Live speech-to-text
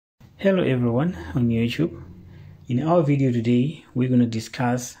Hello everyone on YouTube. In our video today, we're going to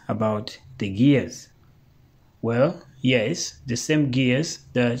discuss about the gears. Well, yes, the same gears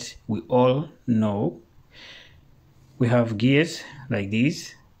that we all know. We have gears like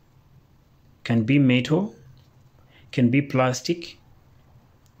these. Can be metal, can be plastic.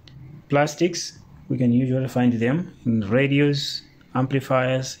 Plastics, we can usually find them in radios,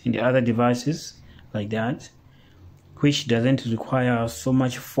 amplifiers, in the other devices like that, which doesn't require so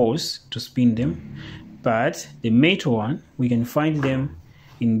much force to spin them. But the metal one, we can find them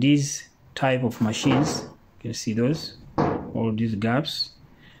in these type of machines. You can see those, all these gaps,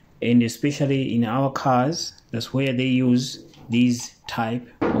 and especially in our cars, that's where they use these type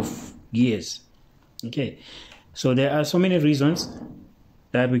of gears. Okay, so there are so many reasons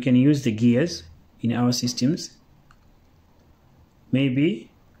that we can use the gears in our systems.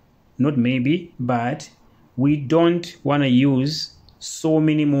 Maybe, not maybe, but we don't want to use so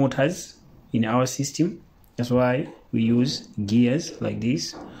many motors in our system. That's why we use gears like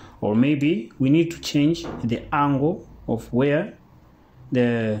this. Or maybe we need to change the angle of where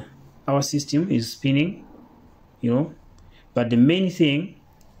our system is spinning, But the main thing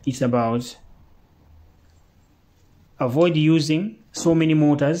is about avoid using so many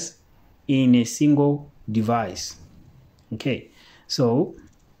motors in a single device. Okay, so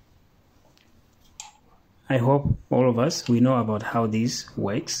I hope all of us, we know about how this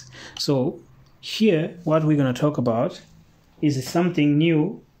works. So here, what we're going to talk about is something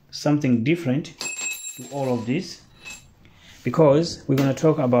new, something different to all of this, because we're going to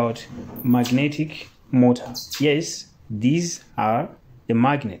talk about magnetic motors. Yes, these are the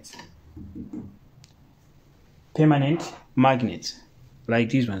magnets, permanent magnets, like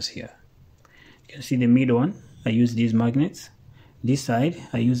these ones here. You can see the middle one, I use these magnets. This side,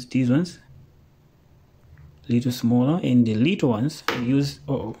 I use these ones, little smaller, and the little ones I use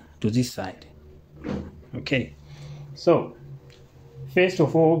to this side. Okay, so first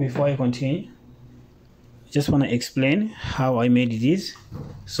of all, before I continue, I just want to explain how I made this.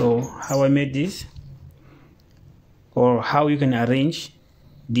 So how I made this, or how you can arrange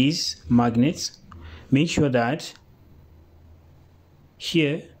these magnets. Make sure that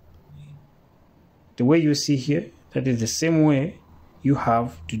here, the way you see here, that is the same way you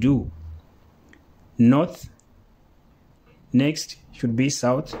have to do. North, next should be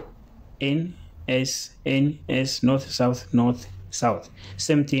south, N, S, north, south.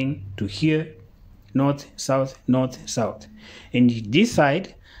 Same thing to here, north, south. And this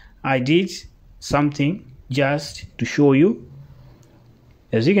side, I did something just to show you.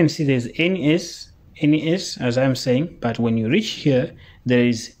 As you can see, there's NS, as I'm saying, but when you reach here, there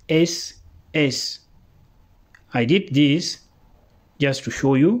is SS. I did this just to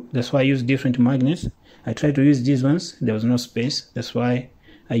show you. That's why I use different magnets. I tried to use these ones, there was no space. That's why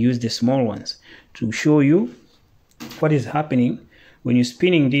I used the small ones to show you what is happening when you're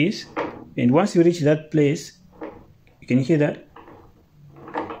spinning this. And once you reach that place, you can hear that.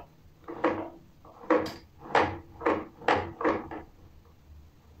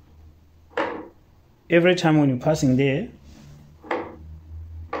 Every time when you're passing there,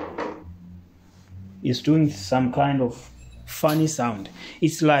 it's doing some kind of funny sound.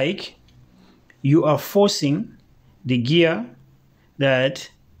 It's like you are forcing the gear that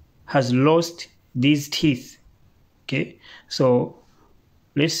has lost these teeth. Okay, so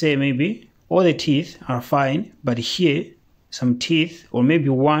let's say maybe all the teeth are fine, but here some teeth, or maybe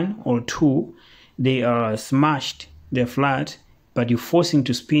one or two, they are smashed, they're flat, but you're forcing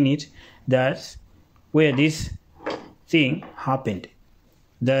to spin it. That's where this thing happened.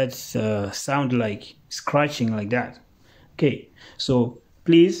 That sound like scratching like that. Okay, so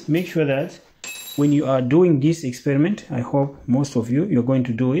please make sure that when you are doing this experiment, I hope most of you're going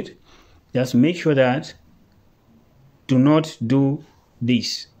to do it, just make sure that do not do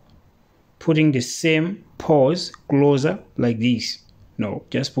this, putting the same pause closer like this. No,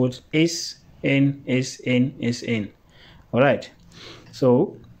 just put S, N, S, N, S, N. All right,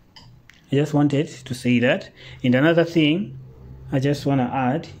 so I just wanted to say that. And another thing I just want to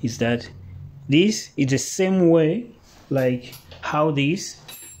add is that this is the same way like how this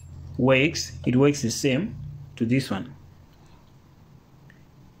works. It works the same to this one.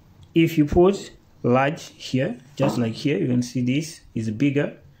 If you put large here, just like here, you can see this is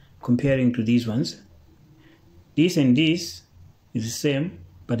bigger comparing to these ones. This and this is the same,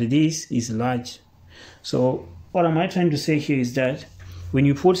 but this is large. So what am I trying to say here is that when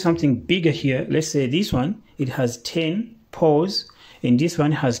you put something bigger here, let's say this one, it has 10 poles, and this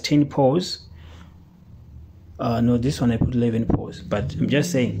one has 10 poles. No, this one I put 11 poles, but I'm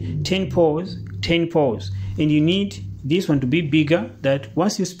just saying 10 poles, and you need this one to be bigger, that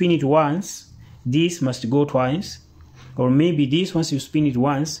once you spin it once, this must go twice, or maybe this, once you spin it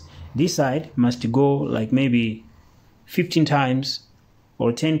once, this side must go like maybe 15 times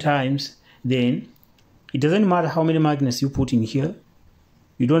or 10 times. Then it doesn't matter how many magnets you put in here,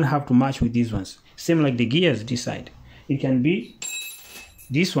 you don't have to match with these ones. Same like the gears this side. It can be,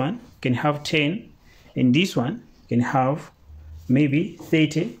 this one can have 10 and this one can have maybe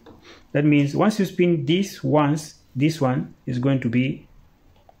 30. That means once you spin this once, this one is going to be,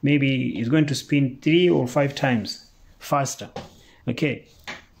 maybe it's going to spin 3 or 5 times faster. Okay,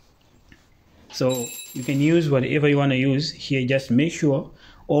 so you can use whatever you want to use here. Just make sure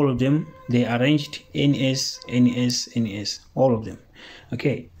all of them, they arranged NS, NS, NS, all of them.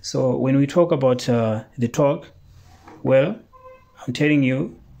 Okay, so when we talk about the torque, well, I'm telling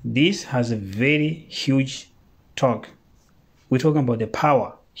you, this has a very huge torque. We're talking about the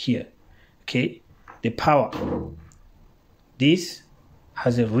power here. Okay, the power. This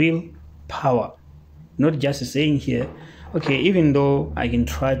has a real power, not just saying here. Okay, even though I can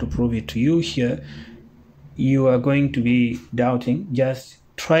try to prove it to you here, you are going to be doubting. Just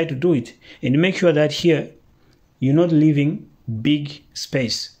try to do it and make sure that here you're not leaving big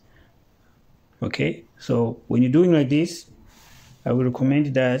space. Okay, so when you're doing like this, I will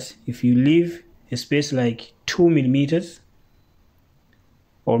recommend that if you leave a space like 2 millimeters,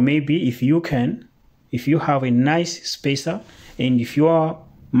 or maybe if you can, if you have a nice spacer and if your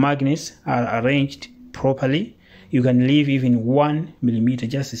magnets are arranged properly, you can leave even 1 millimeter,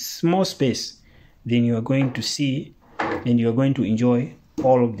 just a small space. Then you are going to see and you are going to enjoy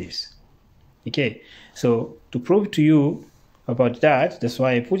all of this. Okay, so to prove to you about that, that's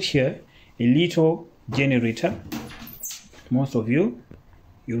why I put here a little generator. Most of you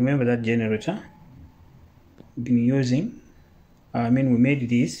remember that generator we've been using. I mean, we made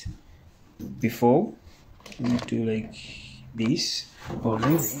this before. We need to like this, or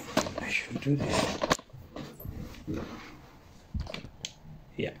maybe I should do this.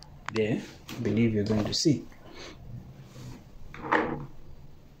 Yeah, there. I believe you're going to see.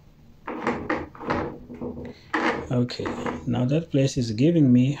 Okay, now that place is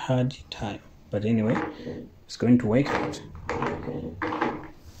giving me hard time, but anyway, it's going to work out.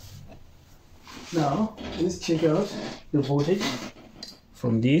 Now let's check out the voltage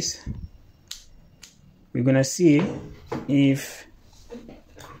from this. We're gonna see if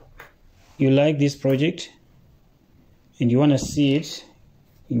you like this project and you want to see it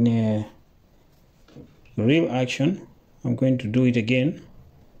in a real action. I'm going to do it again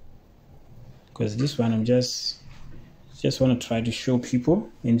because this one I'm just want to try to show people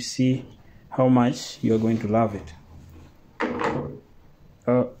and see how much you're going to love it.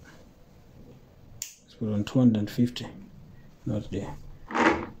 Let's put on 250, not there.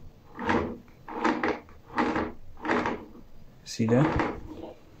 See that?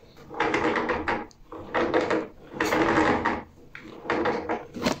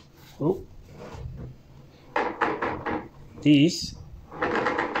 Oh, this,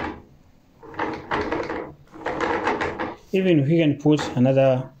 even if we can put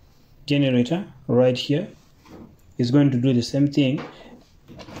another generator right here, it's going to do the same thing,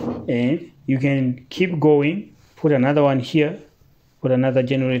 and you can keep going, put another one here, put another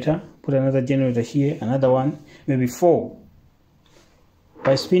generator here, another one, maybe 4.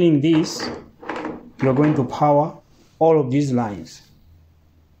 By spinning this, you're going to power all of these lines.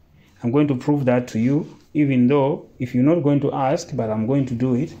 I'm going to prove that to you, even though if you're not going to ask, but I'm going to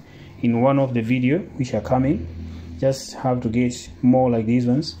do it in one of the videos which are coming. Just have to get more like these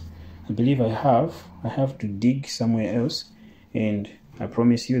ones. I believe I have to dig somewhere else, and I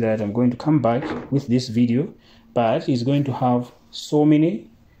promise you that I'm going to come back with this video, but it's going to have so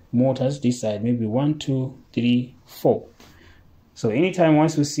many motors this side, maybe 1, 2, 3, 4. So anytime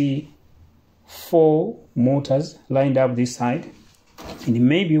once you see 4 motors lined up this side, and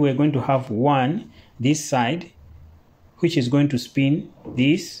maybe we're going to have one this side which is going to spin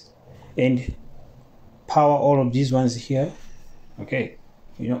this and power all of these ones here. Okay,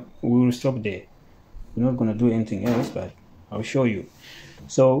 we will stop there. We're not going to do anything else, but I'll show you.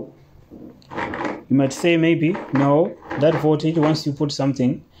 So you might say maybe no, that voltage, once you put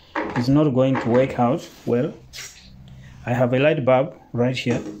something, is not going to work out. Well, I have a light bulb right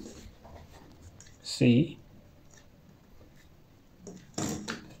here. See,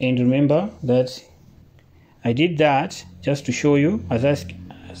 and remember that I did that just to show you, as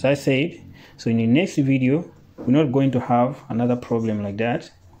I said. So in the next video, we're not going to have another problem like that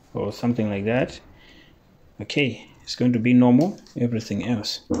or something like that. Okay, it's going to be normal, everything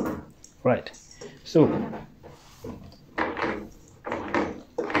else. Right, so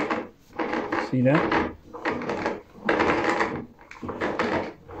see that?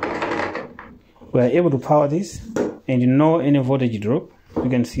 we are able to power this, and no any voltage drop. You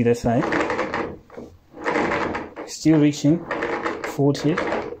can see the side still reaching 40,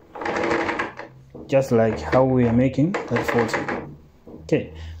 just like how we are making that 40.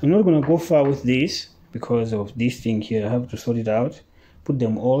 Okay, I'm not going to go far with this because of this thing here. I have to sort it out, put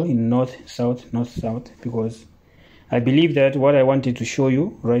them all in north south, because I believe that what I wanted to show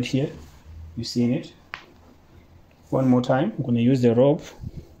you right here, you've seen it. One more time, I'm going to use the rope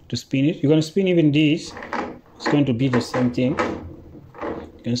to spin it. You're going to spin even this, it's going to be the same thing.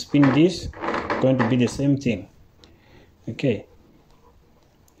 You can spin this, it's going to be the same thing. Okay,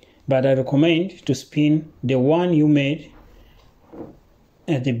 but I recommend to spin the one you made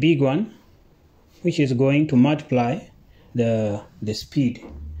at the big one, which is going to multiply the speed.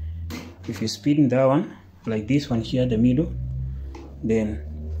 If you spin that one like this one here, the middle, then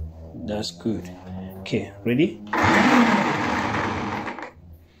that's good. Okay, ready?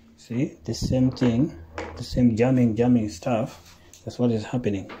 See, the same thing, the same jamming stuff. That's what is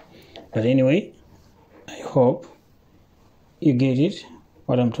happening. But anyway, I hope you get it,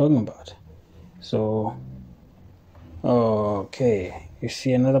 what I'm talking about. So, okay, you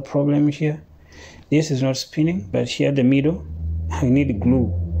see another problem here. This is not spinning, but here the middle, I need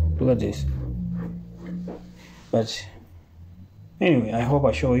glue. Look at this. But anyway, I hope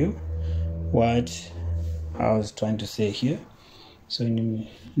I show you what I was trying to say here. So in the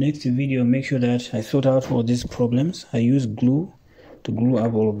next video, make sure that I sort out all these problems. I use glue to glue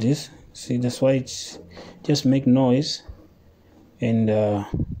up all of this. See, that's why it's just make noise and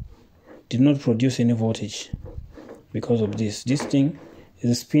did not produce any voltage because of this. This thing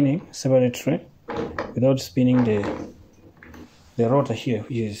is spinning separate thread without spinning the rotor here,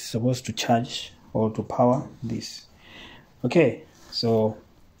 which is supposed to charge or to power this. Okay, so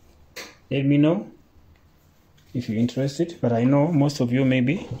let me know if you're interested, but I know most of you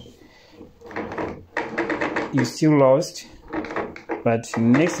maybe you're still lost. But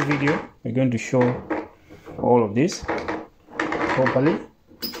in the next video, we're going to show all of this properly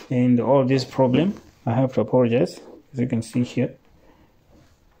and all this problem. I have to apologize, as you can see here.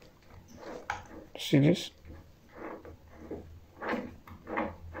 See this?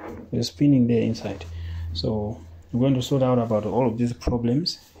 They're spinning there inside. So we're going to sort out about all of these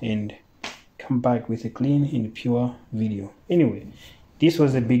problems and come back with a clean and pure video. Anyway, this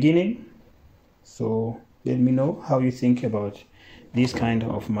was the beginning. So let me know how you think about this kind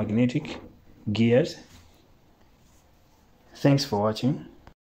of magnetic gears. Thanks for watching.